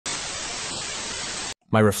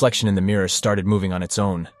My reflection in the mirror started moving on its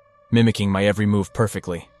own, mimicking my every move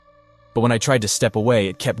perfectly. But when I tried to step away,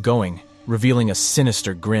 it kept going, revealing a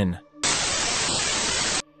sinister grin.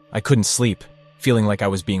 I couldn't sleep, feeling like I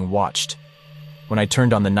was being watched. When I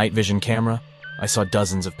turned on the night vision camera, I saw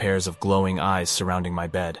dozens of pairs of glowing eyes surrounding my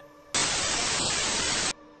bed.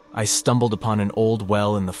 I stumbled upon an old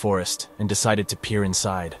well in the forest and decided to peer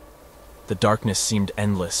inside. The darkness seemed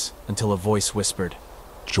endless until a voice whispered,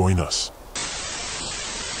 "Join us."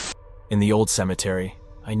 In the old cemetery,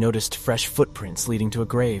 I noticed fresh footprints leading to a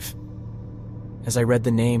grave. As I read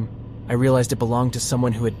the name, I realized it belonged to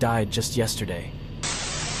someone who had died just yesterday.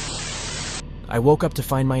 I woke up to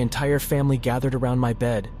find my entire family gathered around my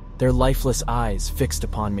bed, their lifeless eyes fixed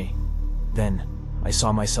upon me. Then, I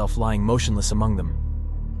saw myself lying motionless among them.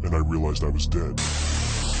 And I realized I was dead.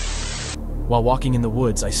 While walking in the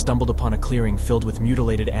woods, I stumbled upon a clearing filled with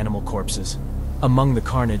mutilated animal corpses. Among the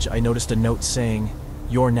carnage, I noticed a note saying,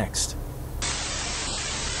 "You're next."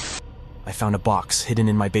 I found a box hidden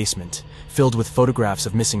in my basement, filled with photographs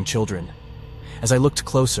of missing children. As I looked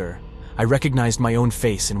closer, I recognized my own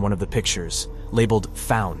face in one of the pictures, labeled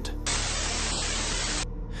 "Found."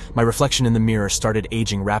 My reflection in the mirror started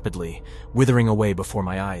aging rapidly, withering away before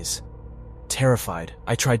my eyes. Terrified,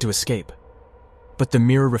 I tried to escape, but the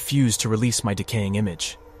mirror refused to release my decaying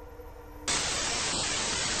image.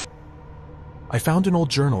 I found an old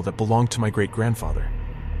journal that belonged to my great-grandfather.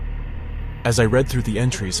 As I read through the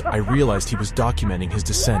entries, I realized he was documenting his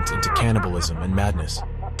descent into cannibalism and madness.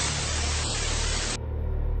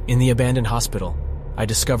 In the abandoned hospital, I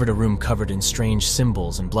discovered a room covered in strange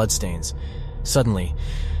symbols and bloodstains. Suddenly,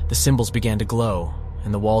 the symbols began to glow,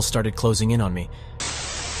 and the walls started closing in on me.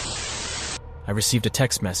 I received a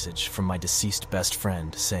text message from my deceased best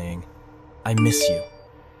friend saying, "I miss you."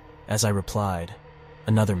 As I replied,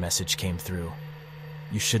 another message came through.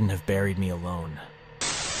 "You shouldn't have buried me alone."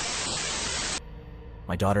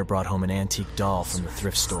 My daughter brought home an antique doll from the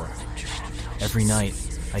thrift store. Every night,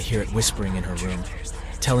 I hear it whispering in her room,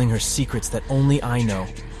 telling her secrets that only I know,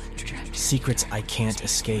 secrets I can't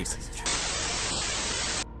escape.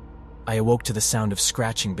 I awoke to the sound of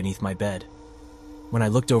scratching beneath my bed. When I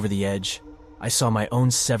looked over the edge, I saw my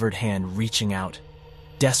own severed hand reaching out,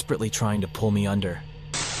 desperately trying to pull me under.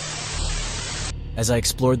 As I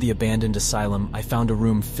explored the abandoned asylum, I found a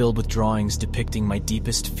room filled with drawings depicting my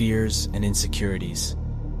deepest fears and insecurities.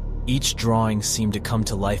 Each drawing seemed to come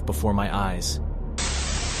to life before my eyes.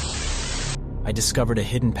 I discovered a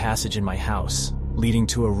hidden passage in my house, leading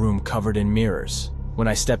to a room covered in mirrors. When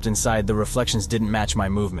I stepped inside, the reflections didn't match my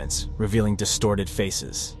movements, revealing distorted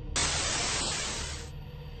faces.